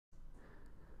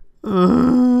Hello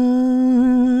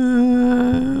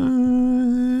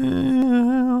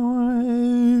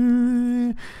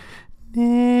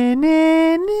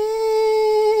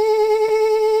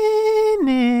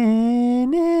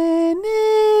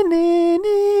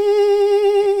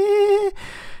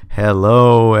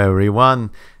everyone,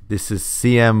 this is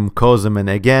CM Kosemen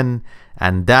again,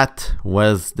 and that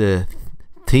was the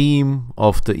theme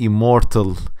of the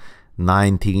immortal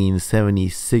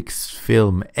 1976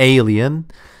 film Alien,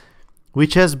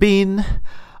 which has been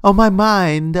on my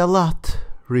mind a lot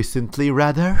recently,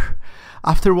 rather.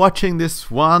 After watching this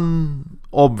one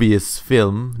obvious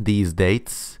film these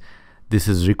dates, this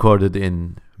is recorded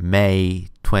in May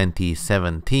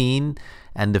 2017,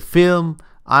 and the film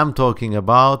I'm talking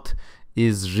about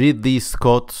is Ridley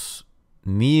Scott's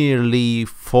nearly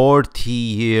 40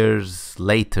 years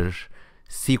later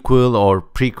sequel or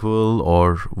prequel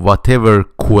or whatever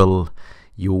quill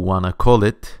you wanna call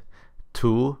it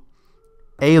to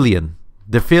Alien.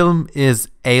 The film is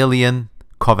Alien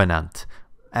Covenant,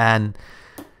 and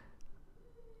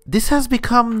this has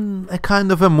become a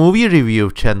kind of a movie review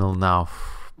channel now,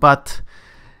 but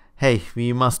hey,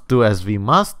 we must do as we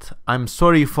must. I'm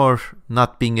sorry for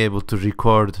not being able to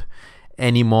record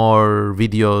any more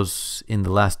videos in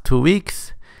the last 2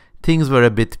 weeks. Things were a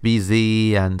bit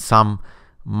busy and some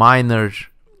minor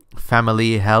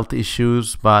family health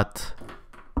issues, but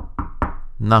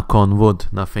knock on wood,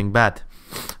 nothing bad.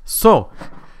 So,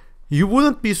 you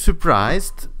wouldn't be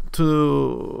surprised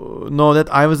to know that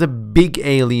I was a big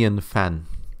Alien fan.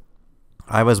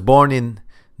 I was born in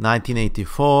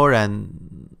 1984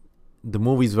 and the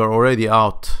movies were already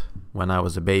out when I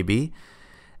was a baby,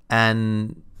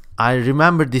 and I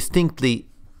remember distinctly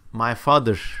my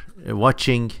father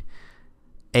watching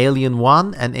Alien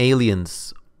 1 and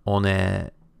Aliens on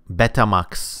a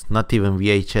Betamax, not even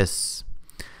VHS,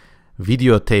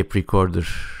 videotape recorder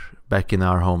back in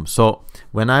our home. So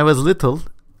when I was little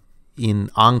in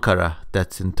Ankara,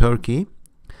 that's in Turkey,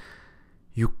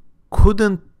 you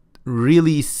couldn't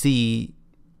really see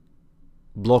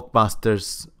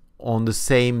blockbusters on the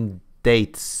same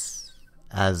dates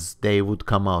as they would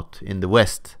come out in the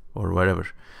West or wherever.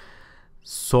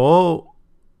 So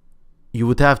you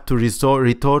would have to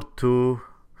resort to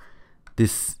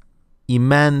this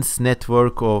immense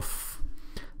network of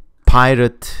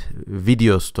pirate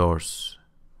video stores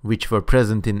which were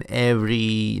present in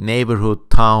every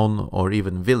neighborhood, town, or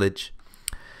even village.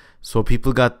 So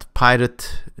people got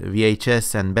pirate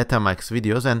VHS and Betamax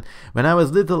videos, and when I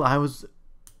was little,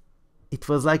 it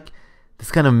was like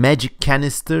this kind of magic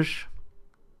canister,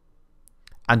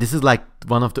 and this is like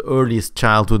one of the earliest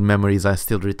childhood memories I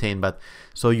still retain. But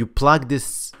so you plug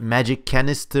this magic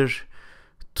canister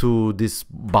to this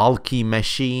bulky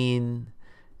machine,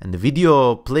 and the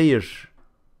video player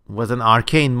was an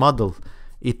arcane model.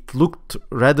 It looked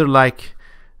rather like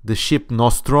the ship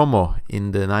Nostromo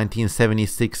in the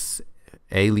 1976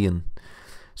 Alien.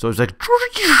 So it's like,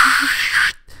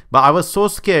 but I was so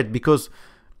scared because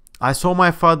I saw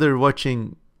my father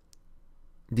watching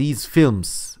these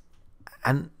films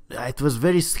and it was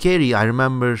very scary. I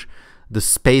remember the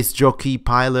space jockey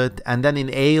pilot, and then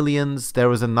in Aliens there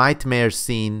was a nightmare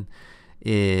scene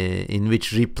in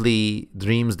which Ripley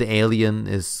dreams the alien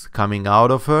is coming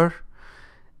out of her,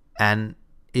 and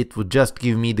it would just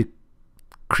give me the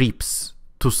creeps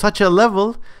to such a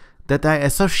level that I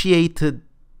associated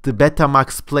the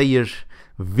Betamax player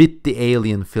with the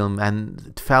Alien film, and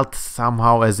it felt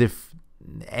somehow as if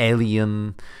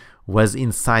Alien was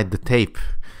inside the tape.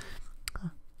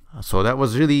 So that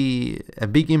was really a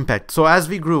big impact. So as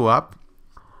we grew up,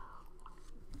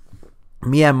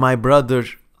 me and my brother,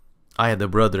 I had a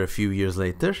brother a few years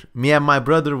later, me and my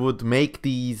brother would make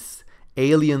these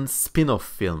Alien spin-off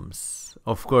films.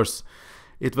 Of course,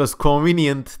 it was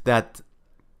convenient that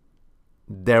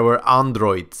there were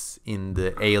androids in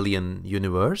the Alien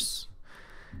universe,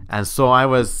 and so I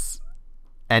was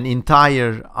an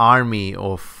entire army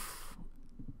of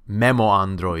memo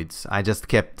androids. I just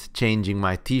kept changing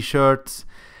my t-shirts,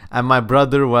 and my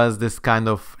brother was this kind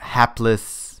of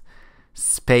hapless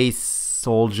space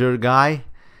soldier guy,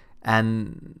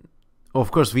 and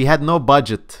of course we had no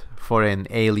budget for an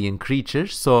alien creature,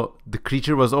 so the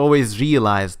creature was always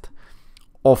realized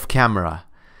off camera.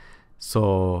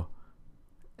 So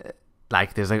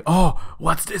like there's like, oh,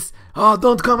 what's this? Oh,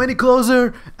 don't come any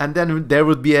closer. And then there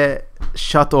would be a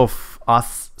shot of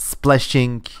us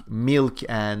splashing milk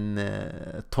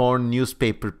and torn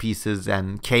newspaper pieces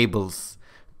and cables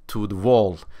to the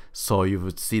wall. So you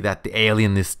would see that the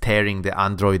alien is tearing the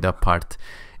android apart.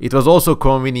 It was also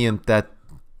convenient that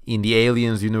in the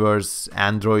Aliens universe,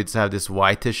 androids have this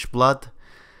whitish blood.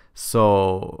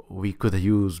 so we could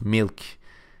use milk,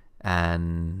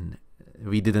 and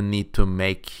we didn't need to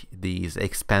make these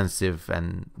expensive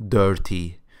and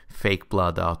dirty fake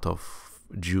blood out of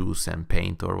juice and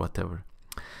paint or whatever.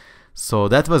 So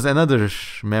that was another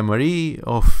memory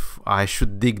of I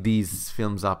should dig these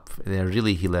films up. They're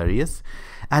really hilarious.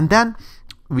 And then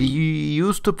we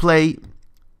used to play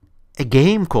a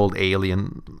game called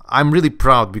Alien. I'm really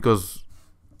proud because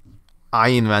I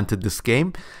invented this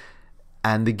game.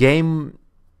 And the game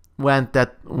went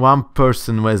that one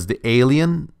person was the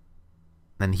alien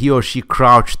and he or she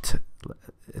crouched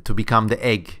to become the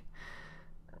egg.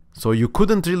 So you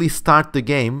couldn't really start the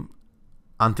game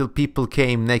until people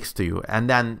came next to you, and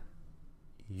then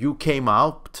you came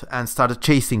out and started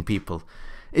chasing people.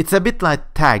 It's a bit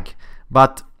like tag,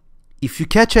 but if you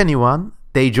catch anyone,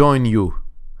 they join you.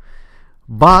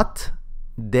 But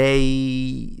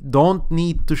they don't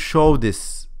need to show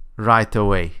this right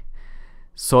away.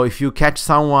 So if you catch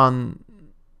someone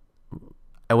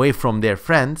away from their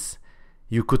friends,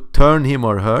 you could turn him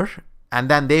or her, and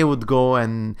then they would go,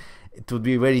 and it would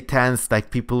be very tense.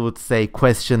 Like people would say,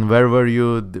 question, where were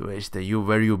you?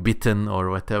 Were you bitten or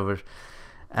whatever?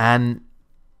 And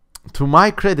to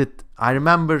my credit, I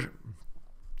remember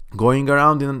going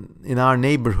around in our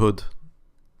neighborhood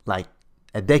like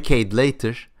a decade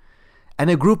later, and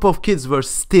a group of kids were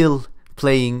still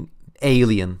playing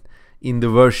Alien in the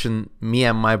version me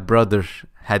and my brother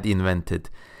had invented,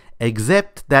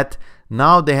 except that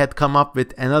now they had come up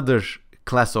with another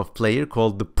class of player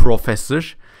called the Professor.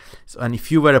 So, and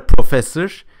if you were a professor,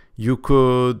 you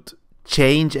could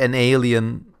change an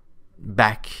alien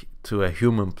back to a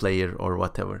human player or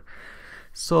whatever.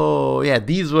 So yeah,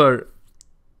 these were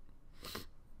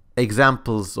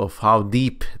examples of how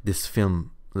deep this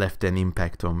film left an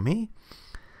impact on me.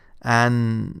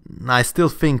 And I still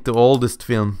think the oldest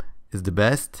film is the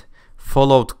best,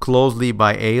 followed closely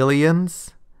by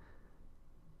Aliens.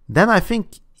 Then I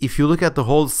think if you look at the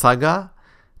whole saga,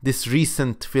 this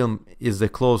recent film is a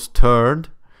close third,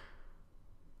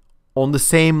 on the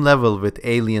same level with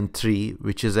Alien 3,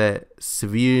 which is a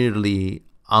severely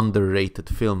underrated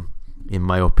film in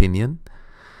my opinion.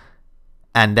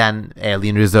 And then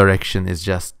Alien Resurrection is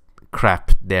just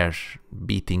crap. They're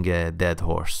beating a dead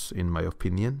horse in my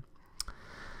opinion.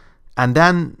 And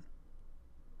then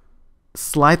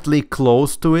slightly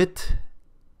close to it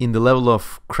in the level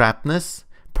of crapness,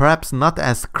 perhaps not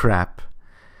as crap,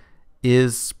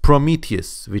 is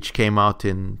Prometheus, which came out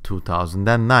in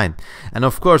 2009. And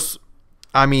of course,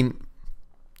 I mean,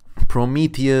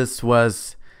 Prometheus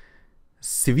was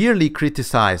severely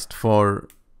criticized for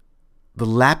the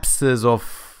lapses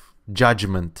of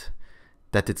judgment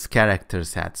that its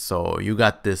characters had. So you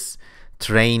got this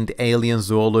trained alien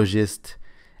zoologist,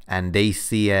 and they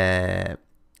see a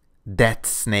death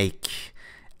snake,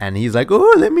 and he's like,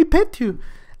 oh, let me pet you.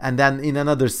 And then in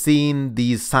another scene,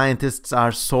 these scientists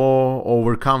are so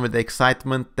overcome with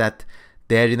excitement that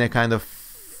they're in a kind of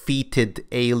fetid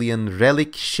alien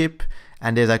relic ship,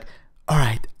 and they're like, all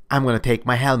right, I'm gonna take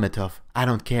my helmet off, I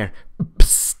don't care.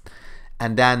 Psst.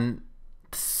 And then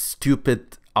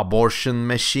stupid abortion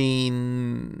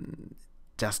machine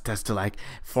just has to, like,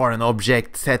 foreign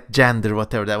object, set gender,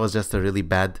 whatever. That was just a really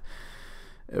bad,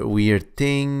 weird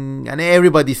thing, and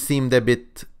everybody seemed a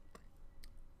bit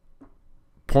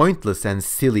pointless and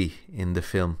silly in the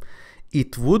film.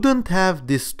 It wouldn't have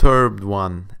disturbed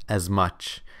one as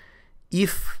much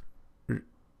if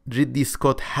Ridley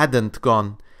Scott hadn't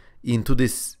gone into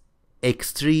this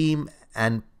extreme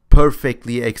and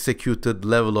perfectly executed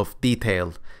level of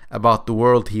detail about the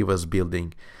world he was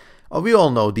building. We all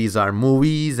know these are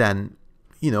movies, and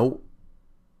you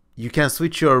can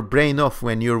switch your brain off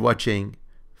when you're watching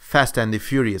Fast and the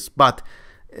Furious, but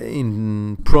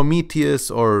in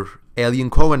Prometheus or Alien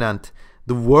Covenant,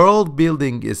 the world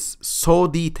building is so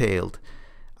detailed.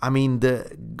 I mean,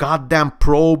 the goddamn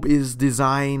probe is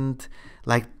designed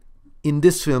like, in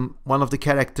this film, one of the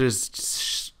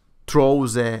characters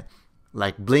throws a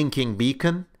blinking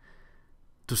beacon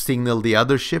to signal the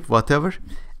other ship, whatever,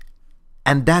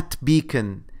 and that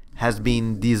beacon has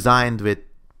been designed with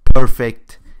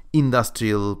perfect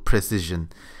industrial precision.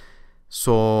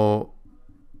 So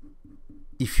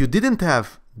if you didn't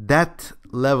have that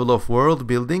level of world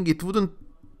building, it wouldn't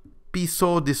be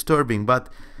so disturbing. But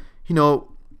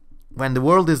when the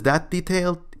world is that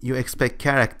detailed, you expect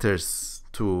characters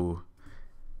to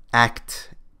act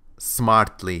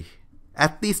smartly,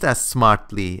 at least as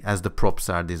smartly as the props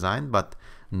are designed, but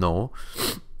no.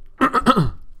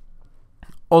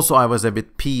 Also, I was a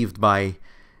bit peeved by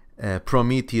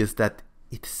Prometheus that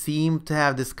it seemed to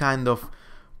have this kind of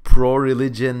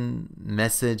pro-religion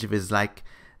message with, like,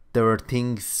 there are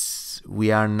things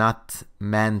we are not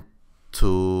meant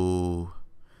to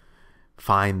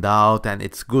find out, and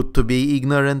it's good to be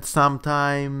ignorant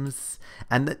sometimes.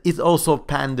 And it also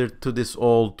pandered to this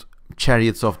old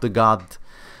chariots of the god.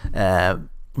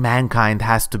 Mankind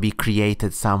has to be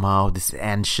created somehow, this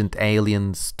ancient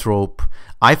aliens trope.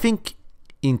 I think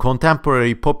in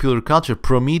contemporary popular culture,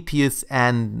 Prometheus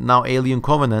and now Alien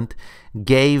Covenant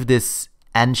gave this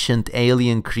ancient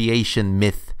alien creation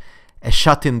myth a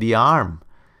shot in the arm,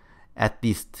 at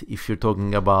least if you're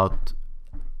talking about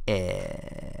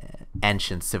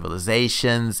ancient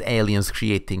civilizations, aliens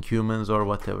creating humans or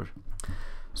whatever.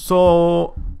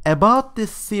 So about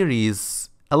this series,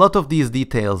 a lot of these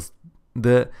details,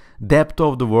 the depth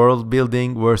of the world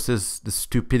building versus the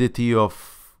stupidity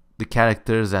of the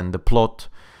characters and the plot,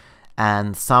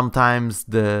 and sometimes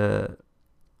the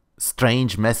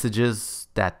strange messages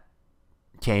that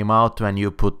came out when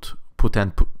you put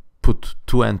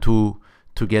two and two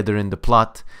together in the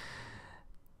plot,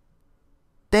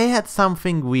 they had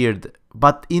something weird.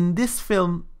 But in this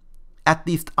film, at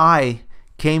least I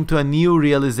came to a new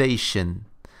realization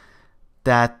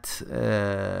that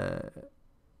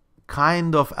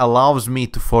kind of allows me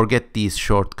to forget these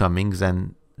shortcomings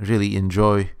and really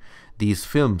enjoy these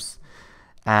films.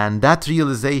 And that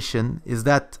realization is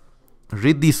that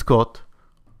Ridley Scott,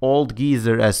 old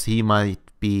geezer as he might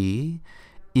be,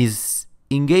 is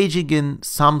engaging in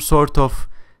some sort of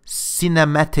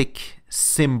cinematic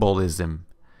symbolism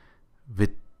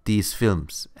with these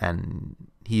films, and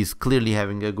he's clearly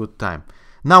having a good time.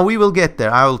 Now we will get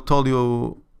there. I'll tell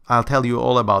you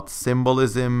all about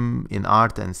symbolism in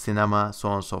art and cinema, so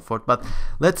on and so forth. But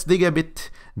let's dig a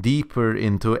bit deeper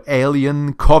into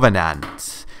Alien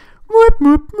Covenant.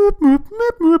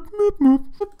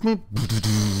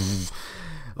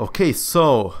 Okay,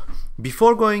 so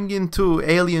before going into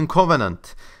Alien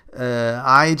Covenant,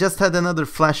 I just had another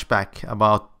flashback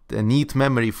about a neat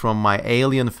memory from my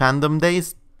Alien fandom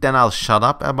days. Then I'll shut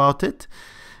up about it.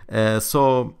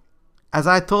 So, as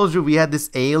I told you, we had this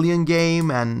Alien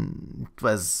game, and it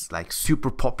was like super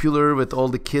popular with all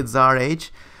the kids our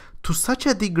age, to such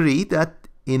a degree that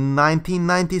in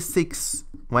 1996,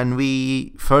 when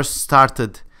we first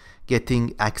started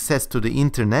getting access to the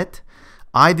internet,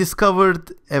 I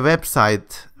discovered a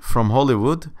website from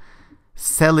Hollywood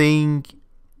selling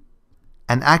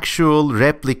an actual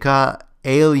replica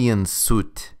alien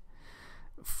suit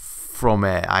from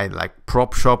a like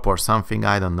prop shop or something,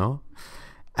 I don't know.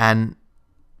 And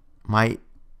my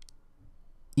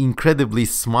incredibly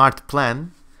smart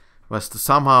plan was to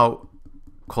somehow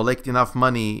collect enough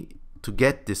money to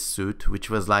get this suit, which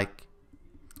was like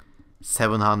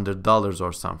 $700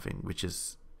 or something, which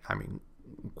is, I mean,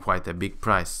 quite a big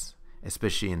price,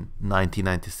 especially in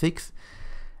 1996.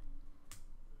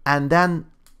 And then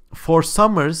for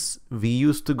summers, we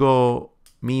used to go,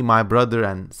 me, my brother,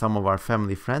 and some of our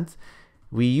family friends,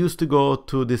 we used to go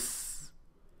to this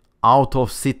out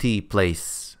of city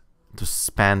place to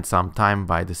spend some time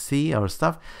by the sea or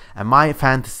stuff. And my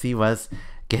fantasy was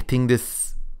getting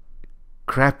this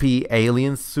crappy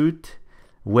alien suit,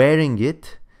 wearing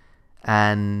it,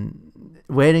 and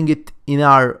wearing it in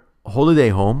our holiday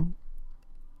home.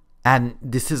 And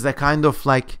this is a kind of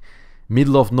like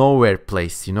middle of nowhere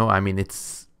place, you know. I mean,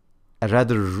 it's a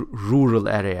rather rural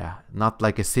area, not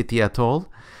like a city at all.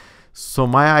 So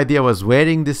my idea was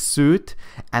wearing this suit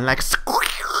and like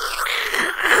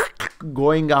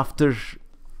going after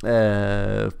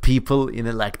people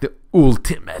in like the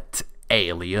ultimate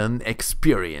alien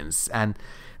experience. And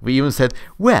we even said,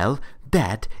 well,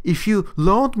 Dad, if you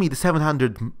loaned me the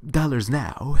 $700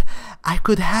 now, I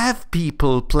could have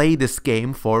people play this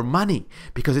game for money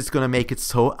because it's gonna make it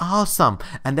so awesome.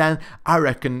 And then I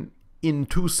reckon in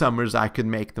 2 summers I could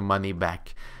make the money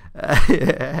back.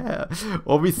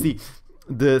 Obviously,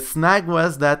 the snag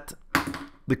was that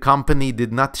the company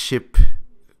did not ship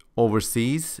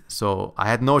overseas, so I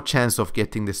had no chance of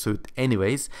getting the suit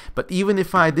anyways. But even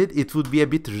if I did, it would be a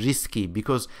bit risky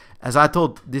because, as I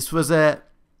told, this was a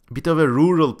bit of a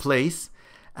rural place,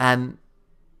 and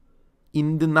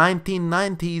in the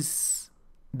 1990s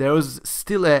there was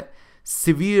still a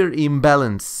severe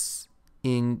imbalance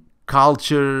in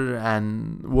culture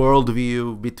and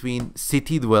worldview between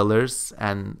city dwellers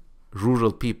and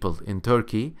rural people in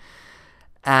Turkey.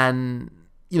 And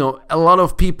you know, a lot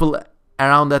of people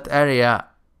around that area,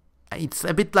 it's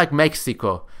a bit like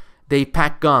Mexico, they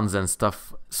pack guns and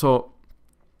stuff. So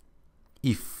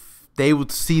if they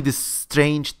would see this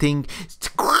strange thing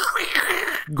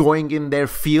going in their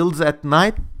fields at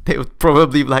night, they would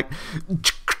probably be like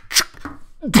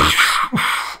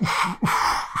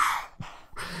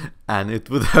and it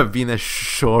would have been a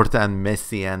short and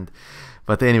messy and,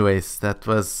 but anyways, that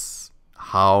was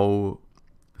how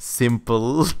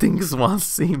simple things once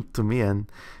seemed to me,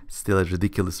 and still a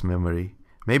ridiculous memory.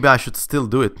 Maybe I should still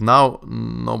do it now.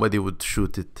 Nobody would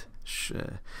shoot it.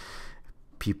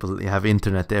 People have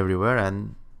internet everywhere,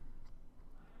 and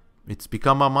it's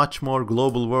become a much more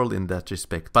global world in that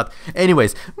respect. But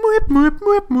anyways,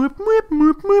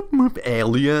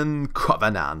 Alien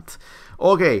Covenant.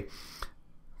 Okay,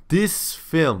 this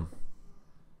film,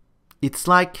 it's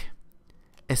like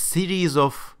a series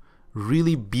of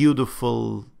really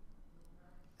beautiful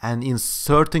and in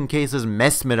certain cases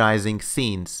mesmerizing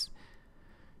scenes.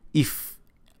 If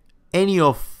any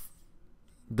of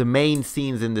the main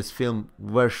scenes in this film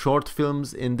were short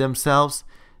films in themselves,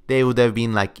 they would have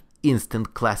been like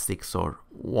instant classics or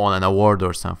won an award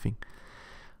or something.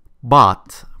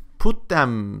 But put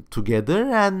them together,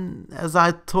 and as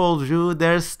I told you,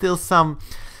 there's still some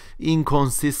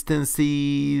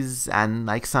inconsistencies and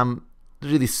like some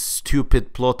really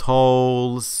stupid plot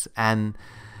holes, and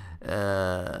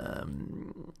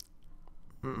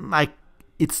like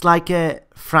it's like a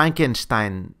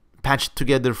Frankenstein patched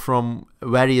together from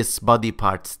various body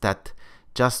parts that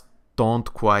just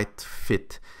don't quite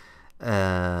fit.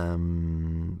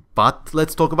 But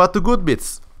let's talk about the good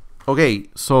bits. Okay,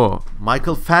 so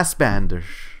Michael Fassbender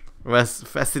was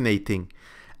fascinating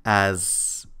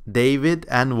as David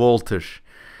and Walter.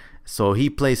 So he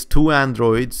plays two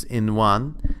androids in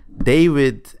one.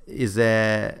 David is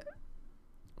a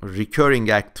recurring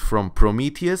act from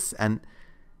Prometheus, and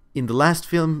in the last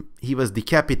film he was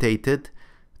decapitated.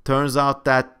 Turns out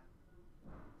that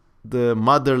the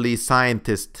motherly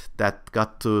scientist that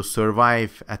got to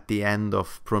survive at the end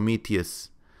of Prometheus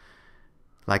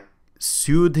like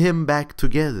sewed him back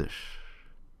together,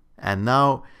 and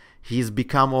now he's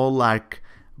become all like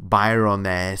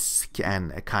Byron-esque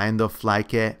and a kind of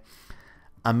like a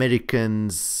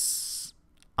American's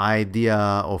idea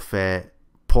of a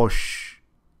posh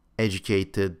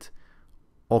educated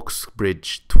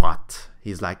Oxbridge twat.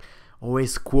 He's like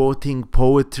always quoting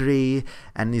poetry,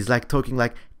 and he's like talking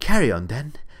like, "Carry on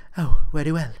then. Oh,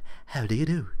 very well. How do you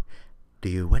do? Do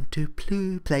you want to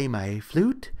play my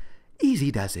flute?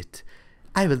 Easy does it.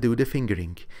 I will do the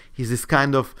fingering." He's this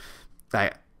kind of,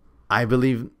 I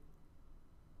believe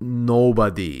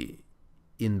nobody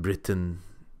in Britain,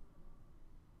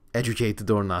 educated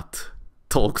or not,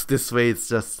 talks this way. It's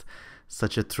just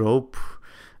such a trope.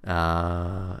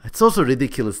 It's also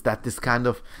ridiculous that this kind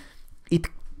of, it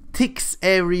ticks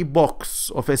every box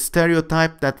of a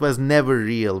stereotype that was never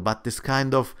real, but this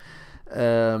kind of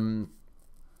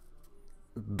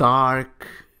dark,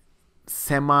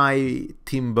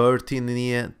 semi-Tim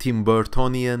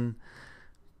Burtonian,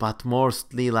 but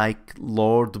mostly like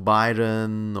Lord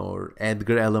Byron or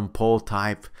Edgar Allan Poe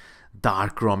type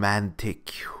dark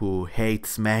romantic who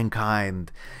hates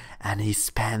mankind, and he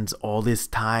spends all his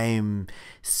time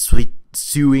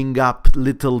sewing up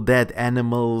little dead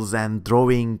animals and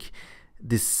drawing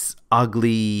these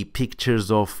ugly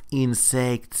pictures of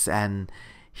insects, and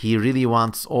he really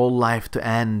wants all life to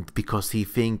end because he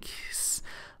thinks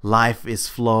life is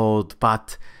flawed.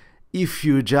 But if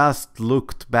you just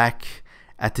looked back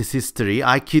at his history,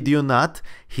 I kid you not,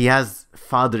 he has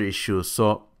father issues.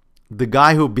 So the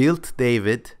guy who built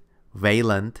David,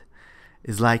 Wayland,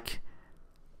 is like,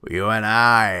 "You and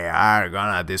I are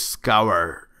gonna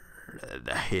discover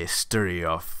the history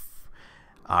of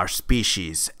our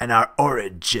species and our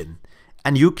origin."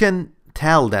 And you can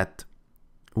tell that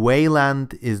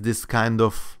Wayland is this kind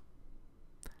of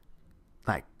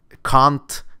like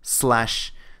cunt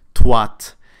slash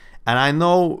twat. And I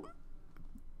know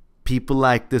people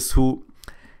like this who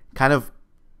kind of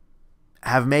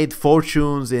have made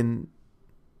fortunes in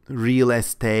real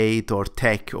estate or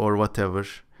tech or whatever,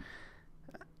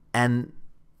 and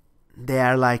they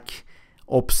are like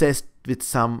obsessed with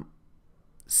some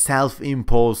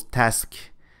self-imposed task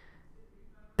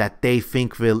that they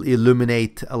think will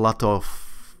illuminate a lot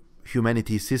of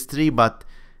humanity's history, but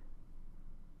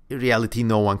in reality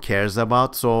no one cares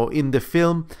about. So in the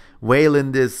film,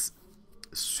 Wayland is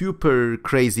super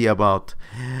crazy about,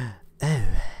 "Oh,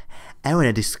 I want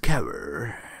to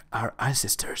discover our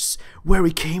ancestors, where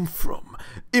we came from,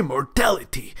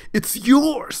 immortality, it's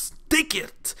yours, take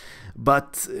it."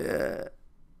 But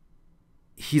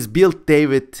he's built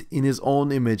David in his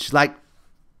own image. Like,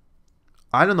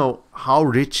 I don't know how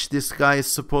rich this guy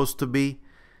is supposed to be,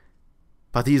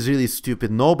 but he's really stupid.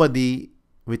 Nobody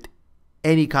with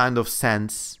any kind of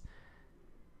sense,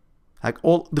 like,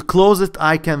 all the closest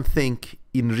I can think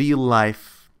in real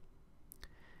life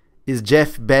is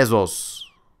Jeff Bezos,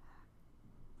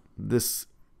 this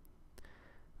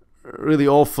really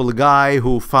awful guy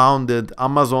who founded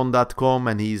Amazon.com,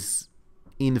 and he's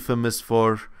infamous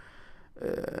for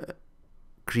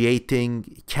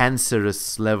creating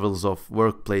cancerous levels of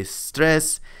workplace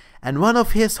stress. And one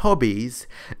of his hobbies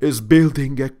is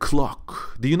building a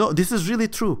clock. Do you know? This is really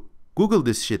true. Google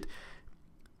this shit.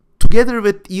 Together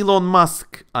with Elon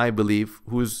Musk, I believe,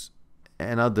 who's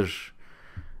another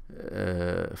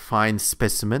fine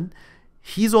specimen,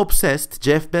 he's obsessed,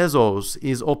 Jeff Bezos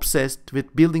is obsessed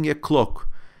with building a clock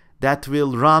that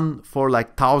will run for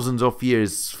like thousands of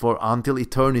years, until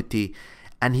eternity.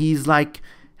 And he's like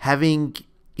having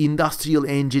industrial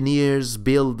engineers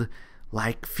build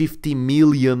like $50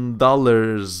 million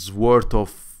worth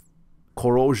of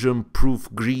corrosion-proof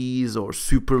grease or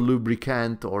super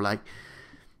lubricant, or like,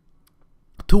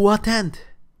 to what end?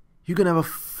 You're gonna have a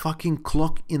fucking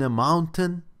clock in a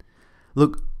mountain?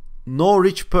 Look, no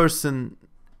rich person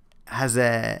has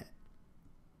a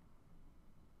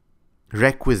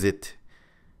requisite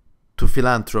to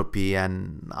philanthropy,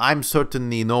 and I'm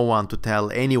certainly no one to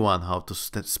tell anyone how to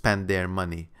spend their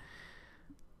money.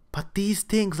 But these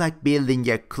things like building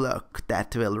a clock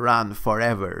that will run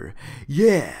forever,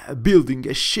 yeah, building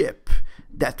a ship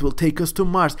that will take us to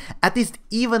Mars, at least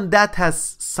even that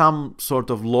has some sort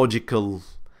of logical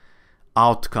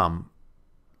outcome,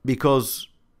 because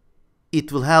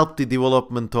it will help the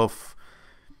development of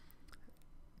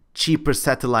cheaper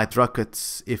satellite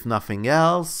rockets, if nothing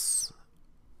else.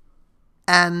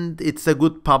 And it's a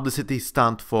good publicity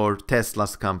stunt for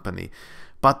Tesla's company.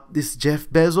 But this Jeff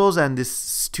Bezos and this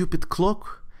stupid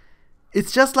clock,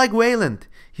 it's just like Wayland.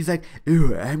 He's like,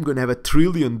 oh, I'm gonna have $1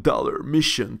 trillion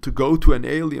mission to go to an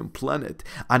alien planet,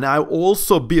 and I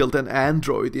also built an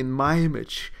android in my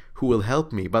image who will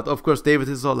help me. But of course David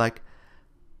is all like,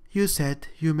 you said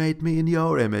you made me in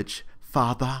your image,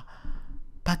 father,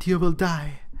 but you will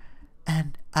die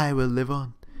and I will live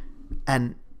on.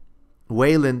 And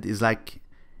Wayland is like,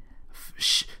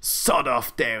 sod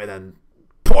off, David, and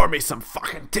pour me some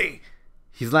fucking tea.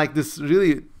 He's like this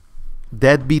really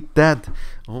deadbeat dad.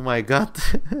 Oh my god.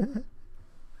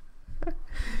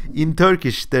 In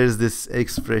Turkish there's this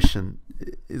expression.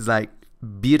 It's like,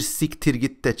 bir siktir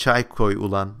git de çay koy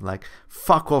ulan. Like,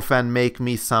 fuck off and make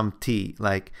me some tea.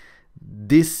 Like,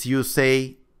 this you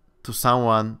say to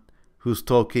someone who's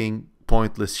talking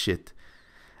pointless shit.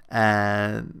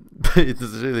 And it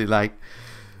is really like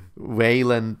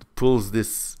Wayland pulls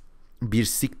this bir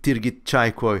siktir git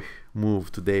çay koy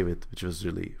move to David, which was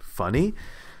really funny.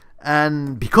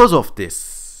 And because of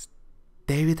this,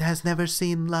 David has never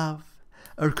seen love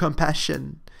or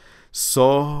compassion.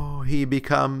 So he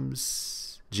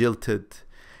becomes jilted.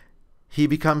 He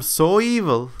becomes so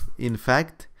evil, in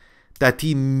fact, that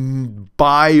he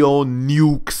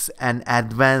bio-nukes an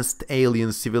advanced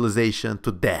alien civilization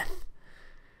to death.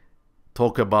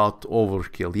 Talk about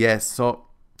overkill. Yes, so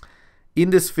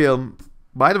in this film,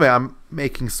 by the way, I'm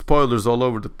making spoilers all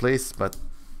over the place, but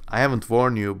I haven't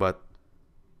warned you, but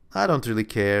I don't really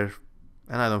care,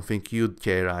 and I don't think you'd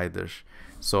care either.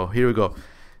 So here we go.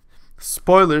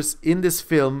 Spoilers. In this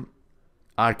film,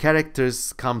 our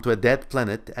characters come to a dead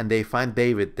planet and they find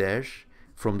David there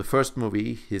from the first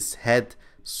movie, his head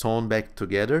sewn back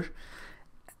together.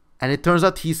 And it turns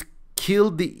out he's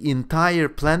killed the entire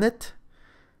planet.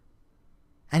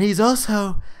 And he's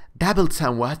also dabbled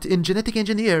somewhat in genetic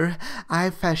engineer. I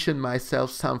fashion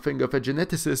myself something of a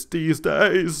geneticist these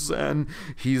days. And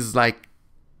he's like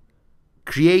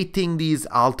creating these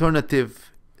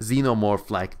alternative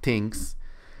xenomorph-like things,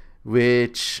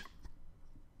 which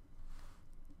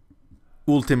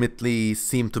ultimately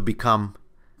seem to become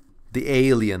the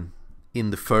alien in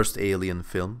the first Alien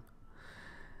film.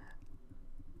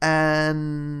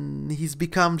 And he's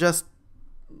become just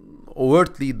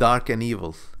overtly dark and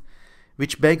evil,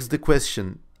 which begs the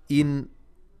question, in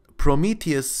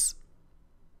Prometheus,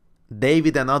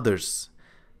 David and others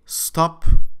stop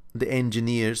the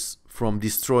engineers from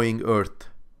destroying Earth.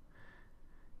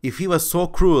 If he was so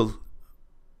cruel,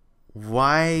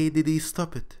 why did he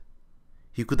stop it?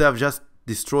 He could have just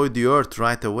destroyed the Earth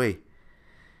right away,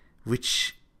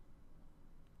 which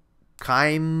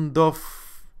kind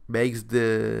of begs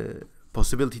the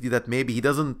possibility that maybe he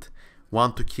doesn't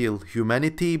want to kill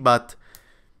humanity, but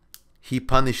he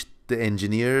punished the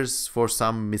engineers for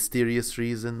some mysterious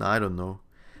reason. I don't know.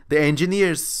 The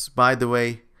engineers, by the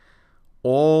way,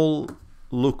 all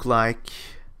look like...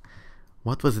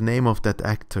 What was the name of that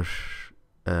actor?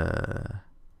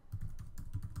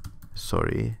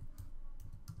 Sorry.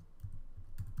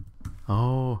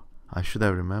 Oh, I should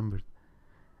have remembered.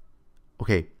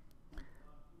 Okay.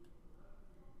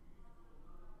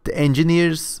 The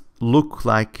engineers look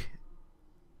like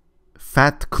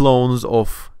fat clones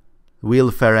of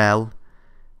Will Ferrell,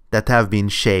 that have been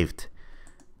shaved.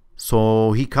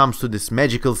 So he comes to this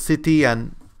magical city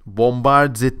and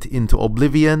bombards it into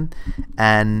oblivion,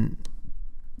 and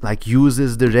like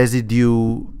uses the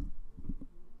residue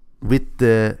with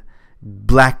the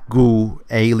black goo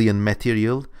alien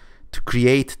material to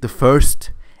create the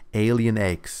first alien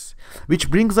eggs.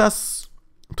 Which brings us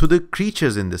to the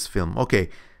creatures in this film. Okay,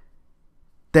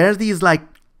 there are these, like,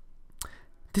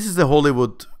 this is a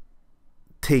Hollywood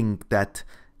thing that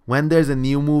when there's a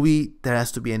new movie, there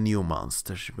has to be a new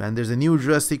monster. When there's a new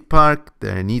Jurassic Park,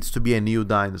 there needs to be a new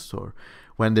dinosaur.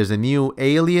 When there's a new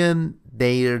alien,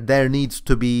 there needs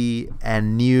to be a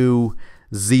new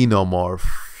xenomorph.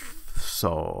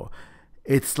 So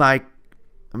it's like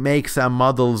make some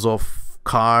models of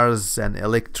cars and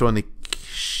electronic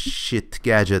shit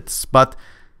gadgets. But,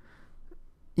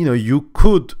 you know, you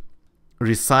could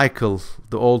recycle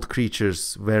the old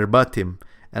creatures verbatim.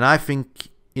 And I think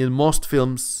in most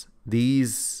films,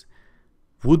 these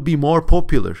would be more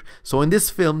popular. So in this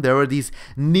film, there were these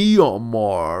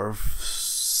neomorphs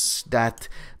that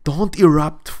don't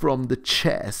erupt from the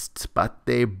chest, but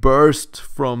they burst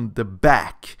from the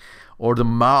back or the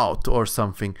mouth or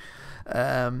something.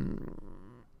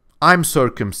 I'm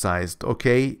circumcised,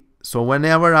 okay? So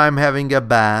whenever I'm having a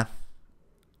bath,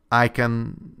 I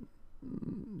can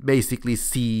basically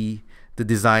see the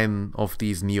design of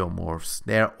these neomorphs.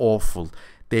 They're awful.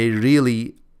 They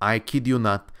really, I kid you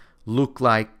not, look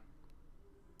like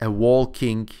a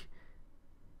walking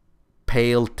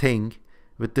pale thing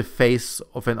with the face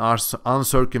of an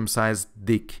uncircumcised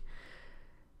dick.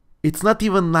 It's not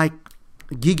even like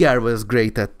Giger was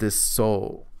great at this,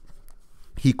 so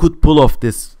he could pull off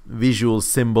this visual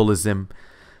symbolism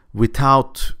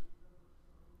without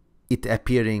it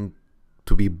appearing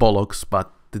to be bollocks,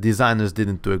 but the designers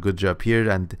didn't do a good job here,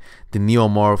 and the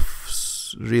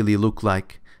neomorphs really look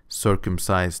like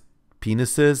circumcised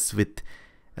penises with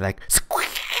like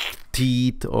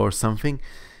teeth or something.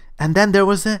 And then there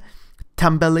was a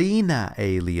Thumbelina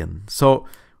alien. So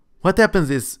what happens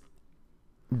is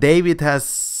David has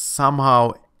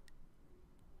somehow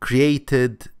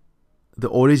created the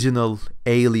original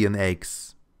alien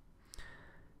eggs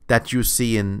that you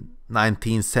see in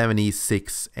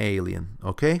 1976 Alien,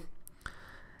 okay?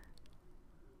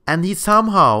 And he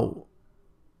somehow,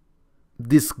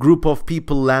 this group of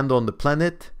people land on the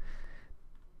planet,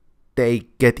 they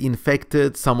get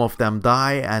infected, some of them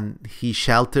die, and he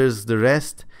shelters the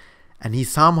rest, and he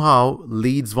somehow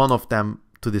leads one of them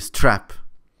to this trap.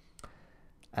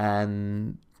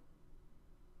 And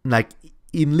like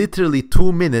in literally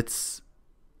 2 minutes,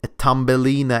 a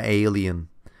Thumbelina alien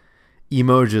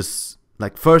emerges.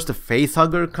 Like first a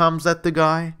facehugger comes at the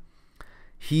guy,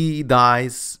 he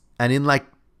dies, and in like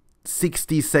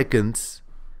 60 seconds,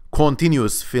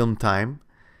 continuous film time,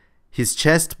 his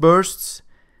chest bursts,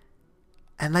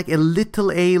 and like a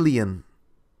little alien,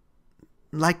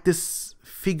 like this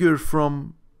figure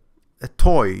from a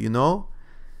toy, you know,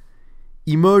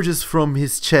 emerges from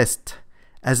his chest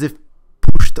as if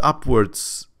pushed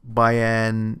upwards by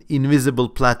an invisible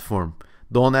platform.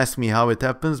 Don't ask me how it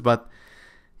happens, but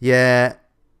yeah,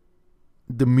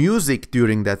 the music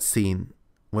during that scene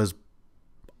was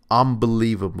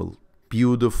unbelievable,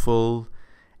 beautiful,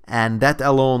 and that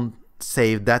alone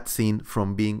saved that scene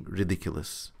from being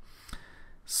ridiculous.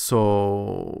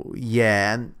 So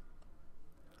yeah, and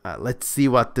let's see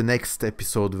what the next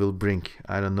episode will bring.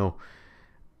 I don't know.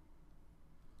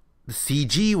 The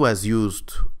CG was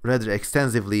used rather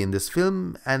extensively in this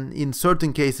film, and in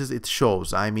certain cases it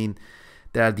shows. I mean,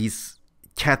 there are these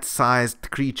cat-sized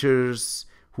creatures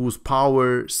whose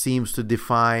power seems to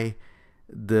defy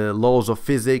the laws of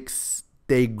physics.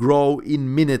 They grow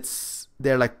in minutes.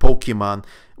 They're like Pokemon.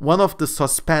 One of the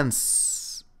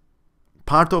suspense,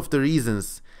 part of the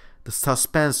reasons the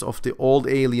suspense of the old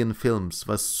Alien films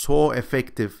was so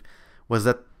effective was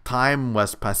that time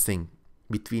was passing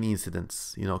between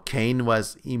incidents. You know, Kane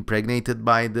was impregnated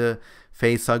by the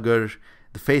facehugger.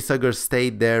 The facehugger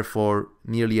stayed there for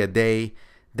nearly a day.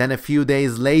 Then a few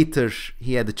days later,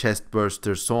 he had a chest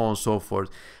burster, so on and so forth.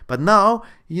 But now,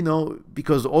 you know,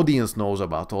 because the audience knows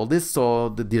about all this, so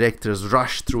the directors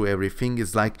rush through everything.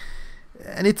 It's like,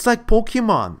 and it's like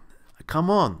Pokemon. Come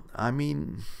on. I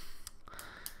mean,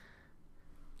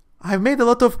 I've made a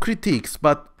lot of critiques,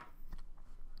 but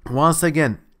once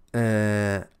again,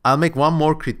 I'll make one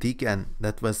more critique, and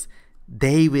that was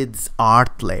David's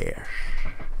art layer.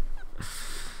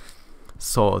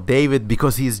 So David,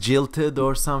 because he's jilted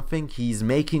or something, he's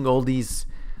making all these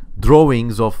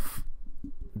drawings of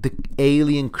the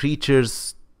alien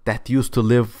creatures that used to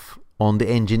live on the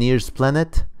engineer's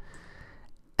planet,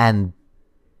 and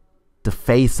the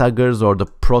facehuggers or the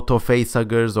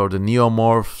proto-facehuggers or the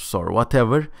neomorphs or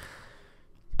whatever,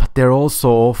 but they're also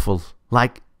awful.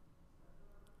 Like,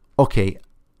 okay,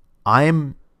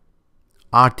 I'm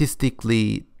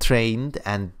artistically trained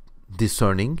and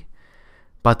discerning,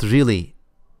 but really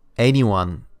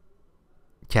anyone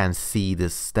can see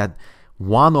this, that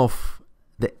one of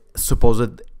the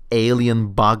supposed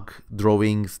alien bug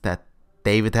drawings that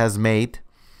David has made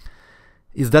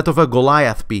is that of a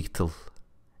Goliath beetle,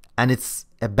 and it's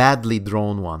a badly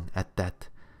drawn one at that.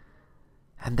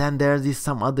 And then there's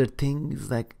some other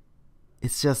things, like,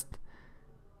 it's just,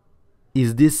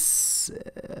 is this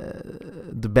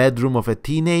the bedroom of a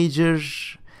teenager?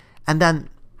 And then,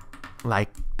 like,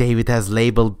 David has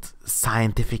labeled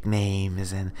scientific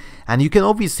names, and you can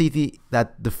obviously see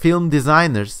that the film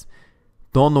designers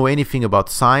don't know anything about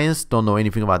science, don't know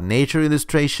anything about nature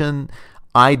illustration.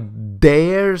 I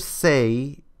dare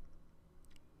say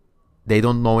they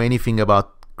don't know anything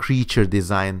about creature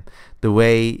design the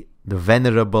way the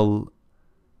venerable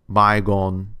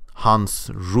bygone Hans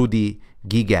Rudi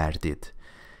Giger did.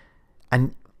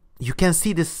 And you can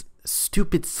see this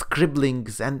stupid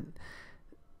scribblings, and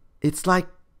it's like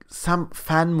some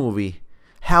fan movie.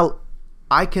 Hell,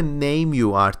 I can name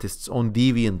you artists on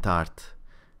DeviantArt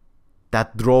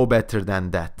that draw better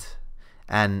than that.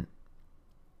 And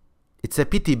it's a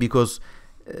pity because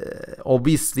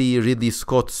obviously Ridley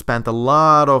Scott spent a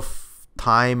lot of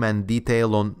time and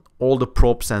detail on all the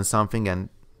props and something, and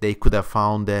they could have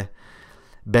found a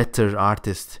better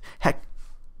artist. Heck,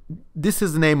 this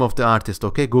is the name of the artist,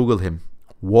 okay? Google him.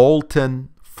 Walton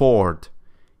Ford.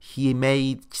 He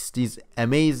made these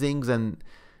amazing and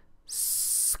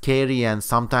scary and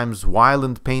sometimes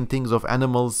violent paintings of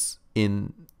animals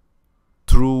in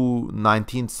true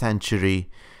 19th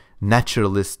century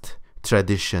naturalist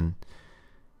tradition.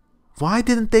 Why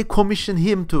didn't they commission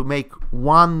him to make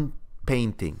one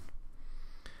painting?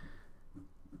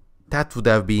 That would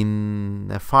have been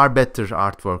a far better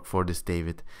artwork for this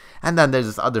David. And then there's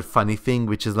this other funny thing,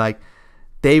 which is like,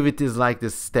 David is like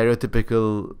this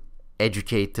stereotypical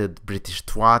educated British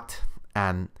twat,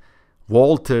 and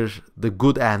Walter, the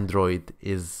good android,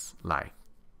 is like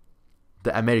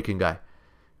the American guy.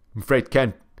 I'm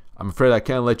afraid I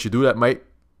can't let you do that, mate.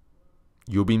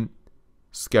 You've been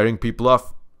scaring people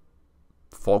off.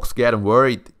 Folks getting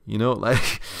worried, you know,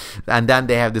 like. And then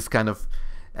they have this kind of,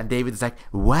 and David is like,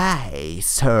 why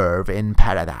serve in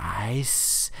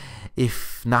paradise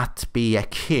if not be a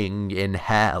king in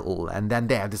hell? And then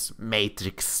they have this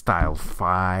Matrix style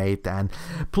fight, and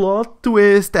plot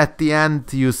twist at the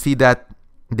end, you see that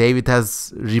David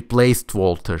has replaced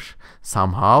Walter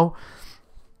somehow,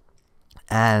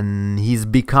 and he's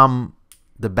become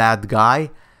the bad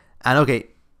guy. And okay,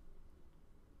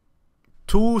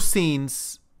 two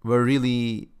scenes were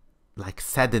really like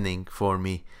saddening for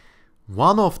me.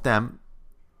 One of them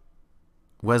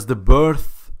was the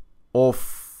birth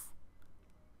of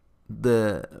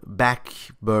the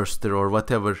backburster or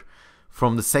whatever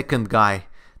from the second guy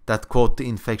that caught the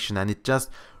infection, and it just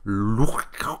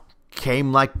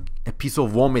came like a piece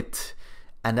of vomit,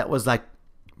 and that was like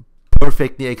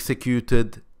perfectly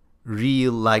executed,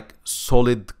 real, like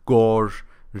solid gore,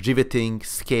 riveting,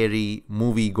 scary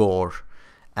movie gore.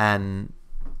 And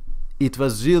it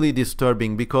was really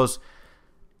disturbing because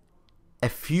a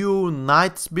few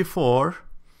nights before,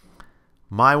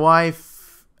 my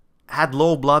wife had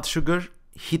low blood sugar,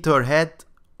 hit her head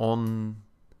on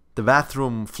the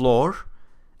bathroom floor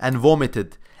and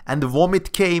vomited. And the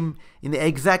vomit came in the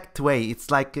exact way.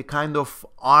 It's like a kind of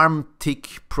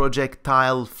arm-tick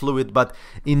projectile fluid, but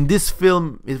in this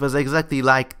film it was exactly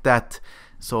like that.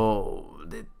 So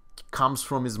it comes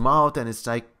from his mouth, and it's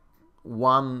like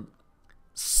one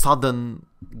sudden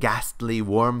ghastly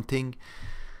worm thing,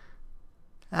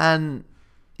 and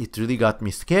it really got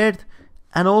me scared.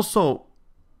 And also,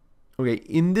 okay,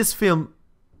 in this film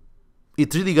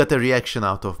it really got a reaction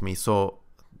out of me, so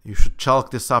you should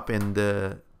chalk this up in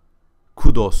the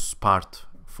kudos part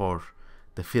for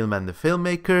the film and the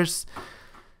filmmakers.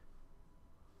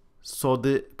 So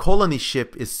the colony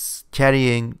ship is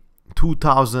carrying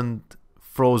 2,000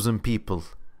 frozen people,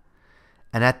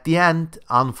 and at the end,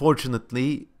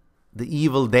 unfortunately, the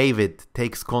evil David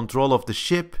takes control of the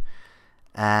ship,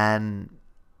 and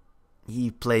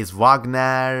he plays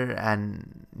Wagner,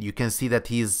 and you can see that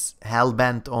he's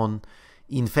hell-bent on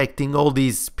infecting all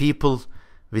these people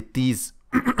with these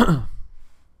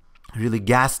really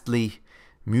ghastly,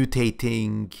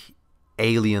 mutating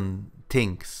alien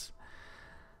things.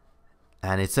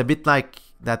 And it's a bit like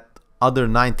that other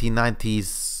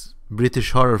 1990s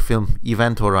British horror film,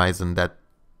 Event Horizon, that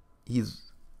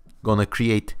he's gonna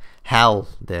create hell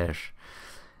there.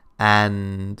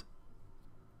 And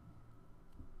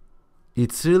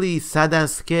it's really sad and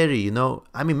scary, you know.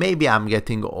 I mean, maybe I'm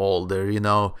getting older, you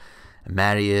know,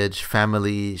 marriage,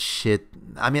 family, shit.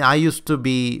 I mean, I used to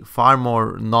be far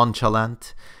more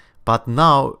nonchalant, but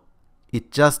now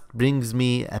it just brings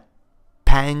me a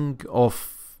pang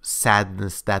of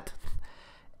sadness that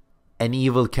an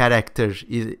evil character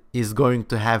is going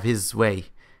to have his way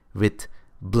with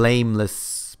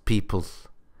blameless people.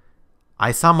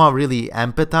 I somehow really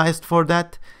empathized for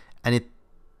that, and it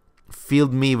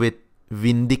filled me with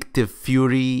vindictive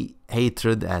fury,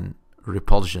 hatred, and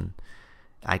repulsion.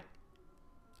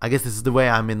 I guess this is the way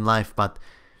I'm in life, but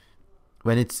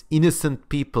when it's innocent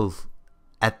people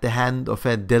at the hand of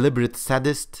a deliberate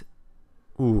sadist,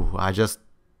 I just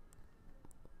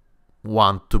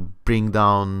want to bring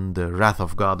down the wrath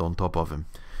of God on top of him.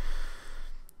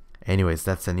 Anyways,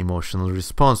 that's an emotional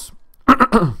response.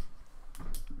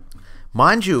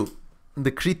 Mind you,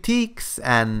 the critiques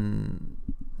and,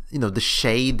 you know, the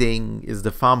shading is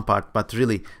the fun part, but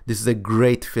really, this is a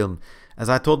great film. As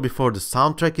I told before, the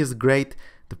soundtrack is great,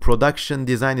 the production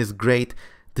design is great,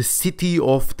 the city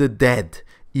of the dead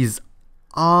is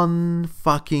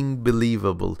unfucking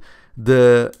believable.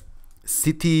 The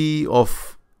city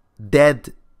of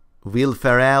dead Will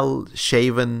Ferrell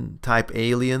shaven type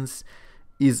aliens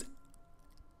is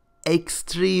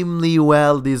extremely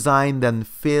well designed and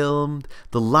filmed.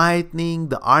 The lighting,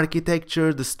 the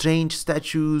architecture, the strange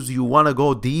statues, you want to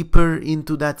go deeper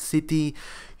into that city.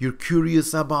 You're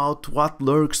curious about what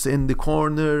lurks in the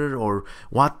corner or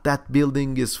what that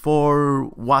building is for,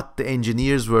 what the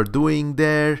engineers were doing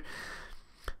there.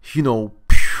 You know,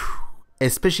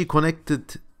 especially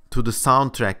connected to the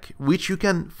soundtrack, which you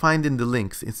can find in the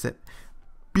links. It's a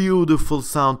beautiful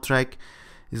soundtrack.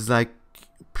 It's like,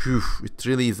 it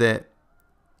really is a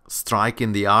strike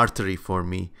in the artery for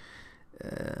me.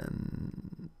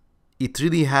 It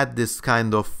really had this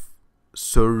kind of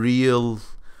surreal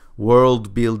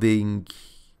world building,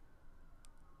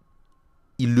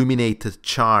 illuminated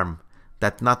charm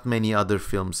that not many other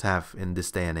films have in this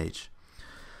day and age.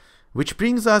 Which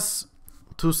brings us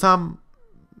to some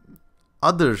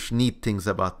other neat things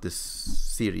about this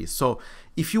series. So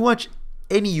if you watch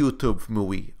any YouTube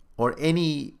movie or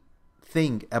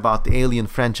anything about the Alien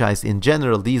franchise in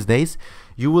general these days,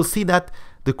 you will see that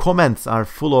the comments are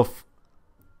full of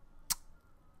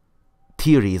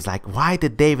theories like, why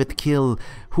did David kill?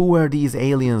 Who were these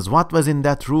aliens? What was in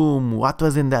that room? What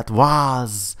was in that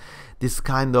vase? This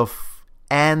kind of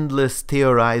endless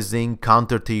theorizing,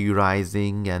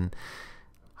 counter-theorizing, and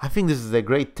I think this is a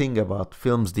great thing about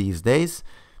films these days.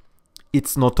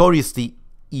 It's notoriously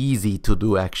easy to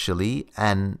do, actually,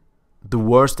 and the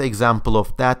worst example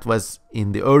of that was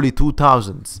in the early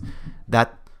 2000s,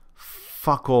 that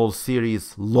fuck all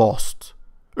series Lost.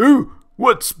 Oh,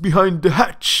 what's behind the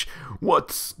hatch?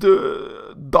 What's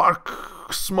the dark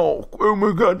smoke? Oh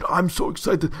my god, I'm so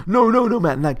excited. No,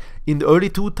 man. Like, in the early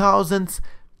 2000s,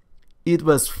 it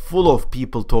was full of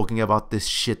people talking about this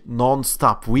shit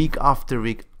non-stop, week after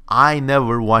week. I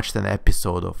never watched an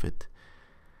episode of it.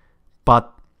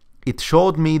 But it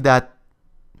showed me that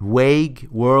vague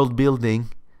world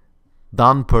building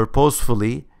done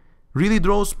purposefully really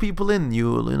draws people in.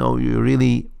 You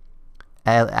really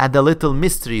add a little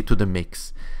mystery to the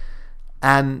mix.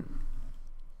 And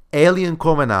Alien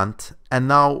Covenant and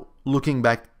now looking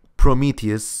back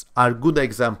Prometheus are good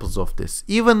examples of this.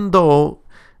 Even though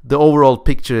the overall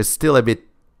picture is still a bit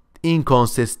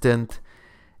inconsistent,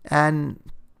 and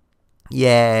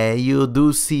yeah, you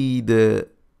do see the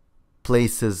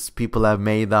places people have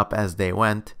made up as they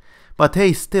went, but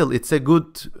hey, still, it's a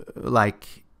good,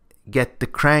 like, get the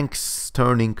cranks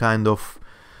turning kind of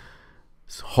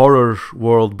horror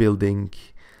world building,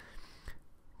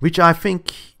 which I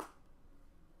think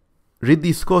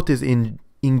Ridley Scott is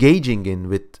engaging in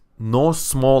with no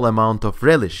small amount of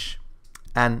relish.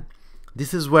 And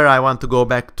this is where I want to go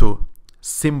back to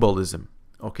symbolism,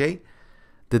 okay?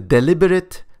 The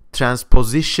deliberate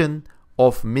transposition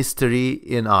of mystery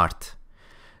in art.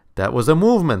 That was a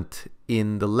movement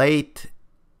in the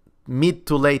mid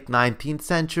to late 19th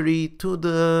century to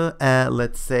the,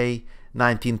 let's say,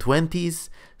 1920s.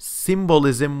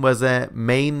 Symbolism was a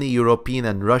mainly European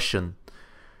and Russian.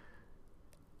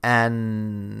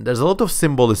 And there's a lot of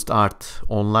symbolist art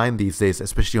online these days,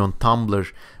 especially on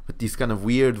Tumblr, with these kind of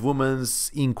weird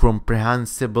women's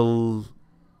incomprehensible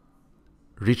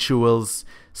rituals,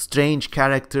 strange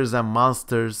characters and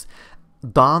monsters,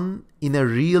 done in a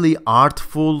really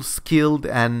artful, skilled,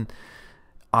 and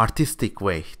artistic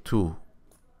way too.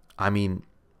 I mean,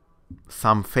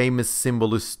 some famous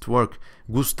symbolist work.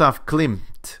 Gustav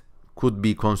Klimt could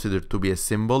be considered to be a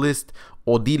symbolist.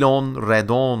 Odilon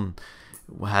Redon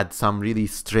had some really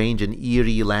strange and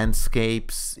eerie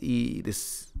landscapes,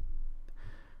 this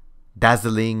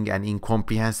dazzling and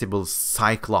incomprehensible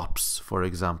Cyclops, for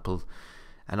example,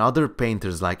 and other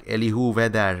painters like Elihu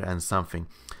Vedder and something.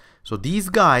 So these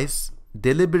guys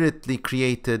deliberately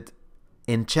created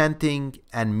enchanting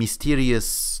and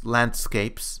mysterious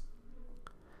landscapes,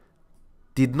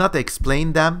 did not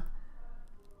explain them,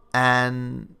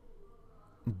 and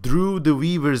drew the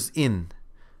viewers in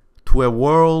to a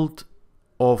world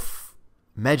of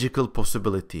magical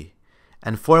possibility.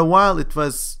 And for a while it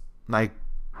was like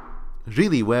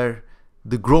really where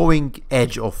the growing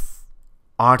edge of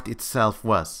art itself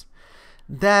was.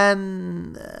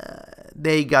 Then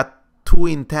they got too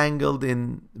entangled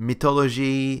in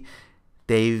mythology.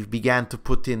 They began to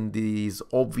put in these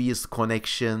obvious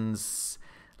connections,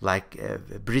 like a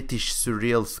British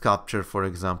surreal sculpture, for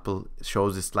example,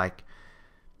 shows this like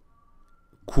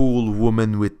cool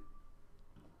woman with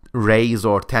rays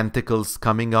or tentacles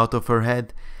coming out of her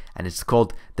head, and it's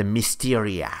called the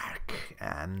Mysteriarch,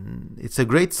 and it's a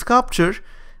great sculpture.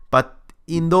 But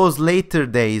in those later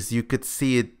days you could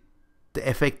see it, the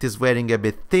effect is wearing a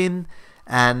bit thin,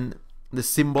 and the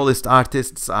symbolist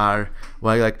artists are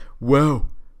like, wow,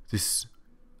 this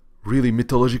really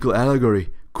mythological allegory,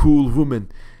 cool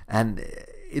woman, and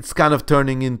it's kind of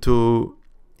turning into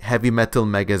heavy metal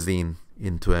magazine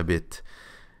into a bit,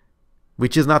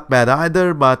 which is not bad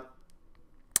either, but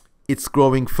it's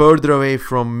growing further away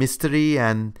from mystery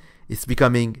and it's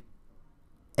becoming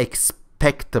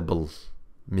expectable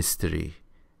mystery.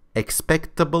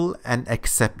 Expectable and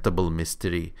acceptable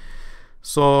mystery.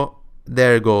 So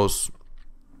there goes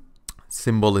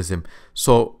symbolism.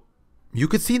 So you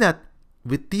could see that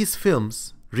with these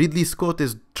films, Ridley Scott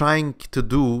is trying to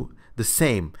do the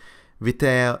same with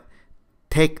a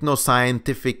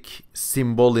techno-scientific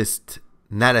symbolist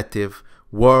narrative,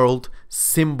 world,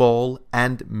 symbol,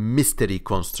 and mystery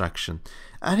construction.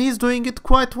 And he's doing it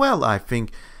quite well, I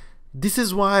think. This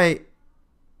is why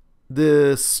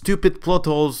the stupid plot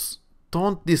holes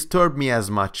don't disturb me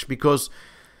as much, because,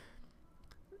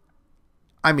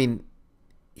 I mean,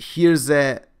 here's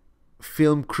a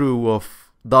film crew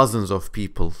of dozens of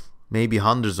people, maybe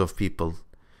hundreds of people,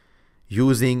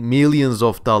 using millions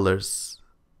of dollars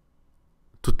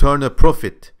to turn a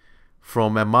profit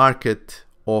from a market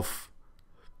of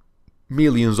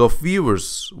millions of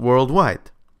viewers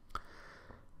worldwide.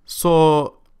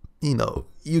 So, you know,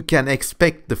 you can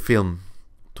expect the film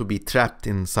to be trapped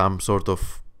in some sort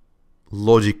of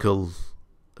logical,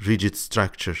 rigid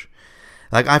structure.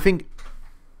 Like, I think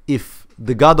if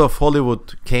the god of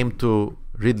Hollywood came to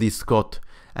Ridley Scott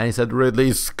and he said,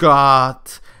 Ridley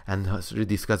Scott, and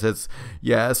Ridley Scott says,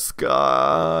 yes,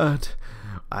 Scott.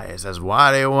 He says,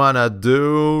 what do you want to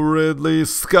do, Ridley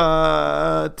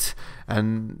Scott?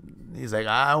 And he's like,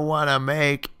 I want to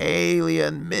make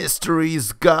alien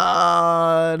mysteries,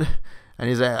 God. And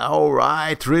he's like, all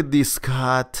right, Ridley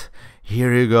Scott,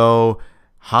 here you go,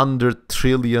 $100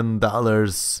 trillion,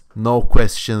 no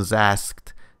questions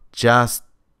asked, just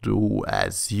do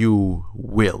as you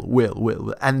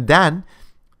will. And then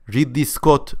Ridley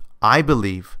Scott, I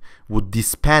believe, would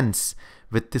dispense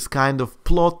with this kind of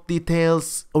plot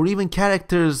details or even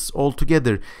characters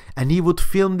altogether, and he would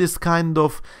film this kind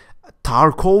of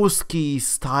Tarkovsky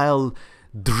style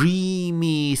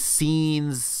dreamy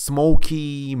scenes,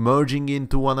 smoky, merging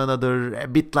into one another, a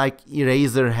bit like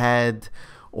Eraserhead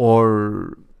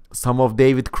or some of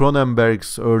David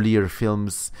Cronenberg's earlier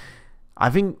films. I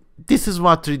think this is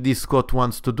what Ridley Scott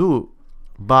wants to do,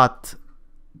 but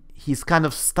he's kind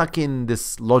of stuck in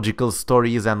this logical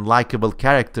stories and likable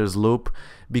characters loop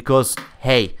because,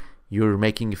 hey, you're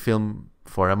making a film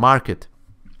for a market,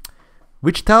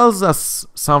 which tells us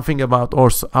something about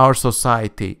our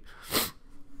society.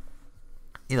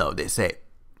 You know, they say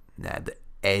that the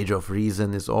age of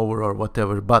reason is over or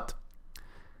whatever, but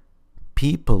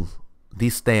people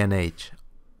this day and age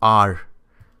are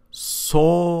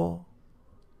so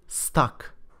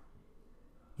stuck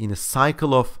in a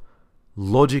cycle of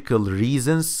logical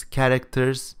reasons,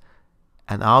 characters,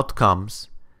 and outcomes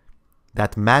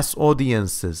that mass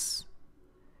audiences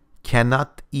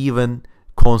cannot even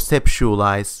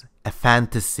conceptualize a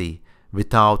fantasy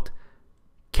without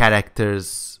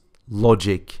characters,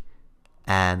 logic,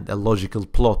 and a logical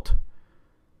plot.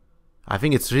 I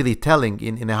think it's really telling.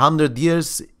 In 100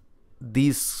 years,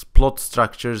 these plot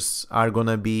structures are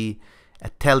gonna be a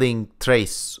telling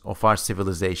trace of our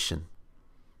civilization,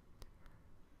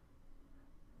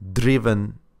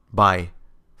 driven by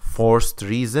forced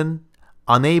reason,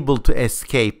 unable to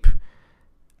escape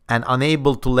and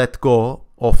unable to let go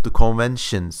of the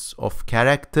conventions of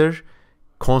character,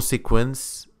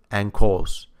 consequence, and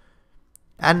cause.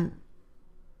 And,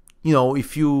 you know,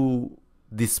 if you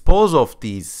dispose of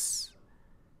these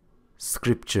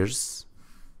scriptures,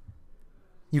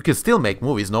 you can still make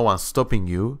movies, no one's stopping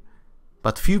you,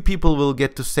 but few people will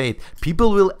get to say it.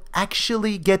 People will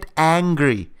actually get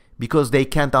angry because they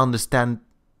can't understand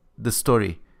the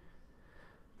story.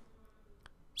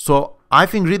 So I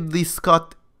think Ridley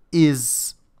Scott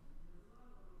is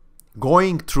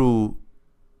going through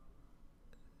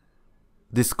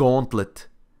this gauntlet,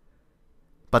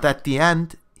 but at the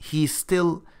end he's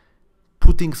still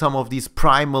putting some of these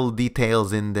primal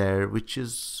details in there, which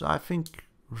is, I think,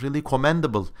 really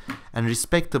commendable and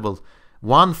respectable.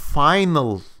 One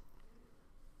final,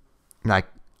 like,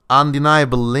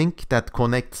 undeniable link that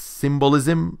connects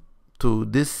symbolism to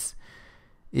this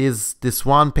is this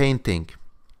one painting,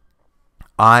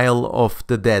 Isle of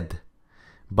the Dead,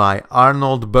 by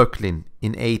Arnold Böcklin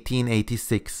in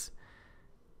 1886.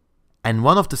 And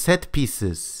one of the set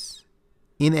pieces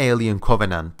in Alien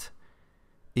Covenant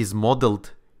is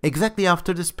modeled exactly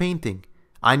after this painting.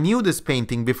 I knew this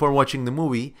painting before watching the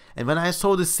movie, and when I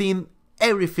saw the scene,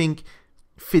 everything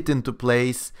fit into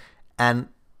place, and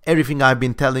everything I've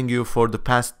been telling you for the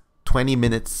past 20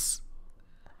 minutes,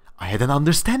 I had an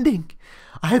understanding.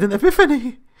 I had an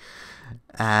epiphany.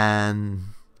 And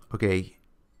okay,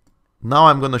 now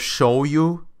I'm gonna show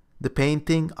you the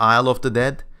painting, Isle of the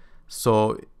Dead.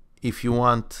 So if you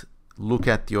want, look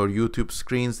at your YouTube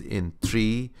screens in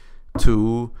 3,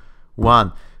 2,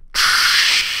 1.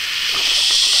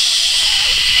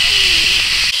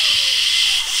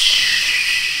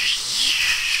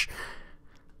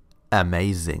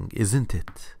 Amazing, isn't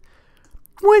it?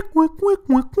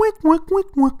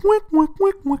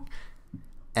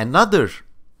 Another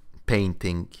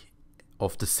painting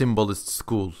of the Symbolist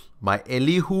school by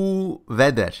Elihu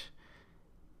Vedder,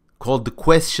 called The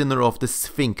Questioner of the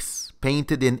Sphinx,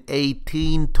 painted in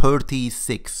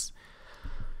 1836.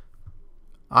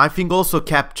 I think also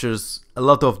captures a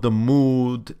lot of the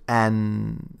mood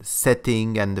and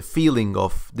setting and the feeling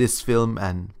of this film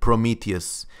and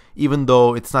Prometheus, even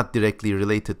though it's not directly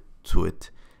related to it.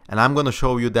 And I'm gonna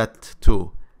show you that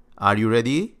too. Are you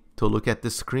ready to look at the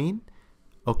screen?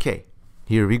 Okay,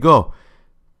 here we go.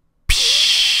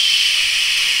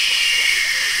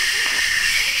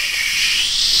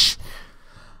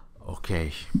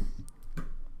 Okay.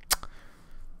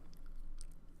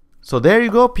 So there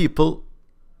you go, people.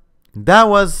 That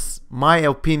was my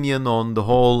opinion on the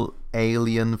whole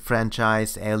Alien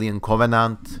franchise, Alien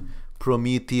Covenant,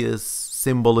 Prometheus,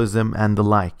 Symbolism, and the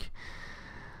like.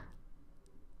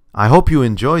 I hope you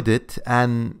enjoyed it,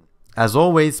 and as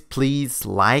always, please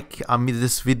like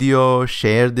this video,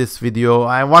 share this video.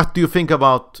 What do you think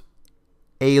about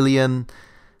Alien,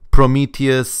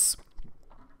 Prometheus,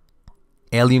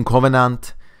 Alien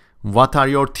Covenant? What are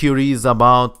your theories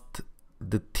about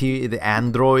the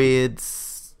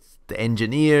androids, the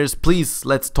engineers? Please,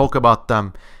 let's talk about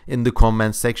them in the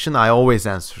comment section. I always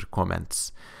answer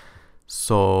comments.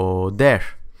 So there.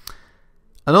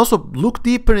 And also look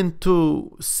deeper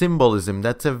into symbolism.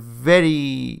 That's a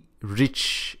very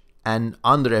rich and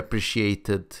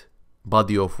underappreciated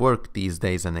body of work these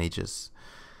days and ages.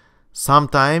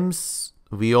 Sometimes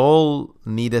we all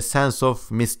need a sense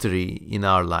of mystery in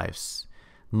our lives,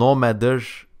 no matter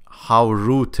how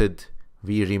rooted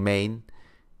we remain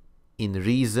in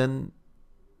reason,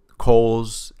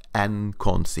 cause, and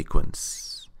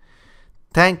consequence.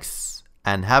 Thanks,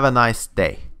 and have a nice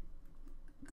day.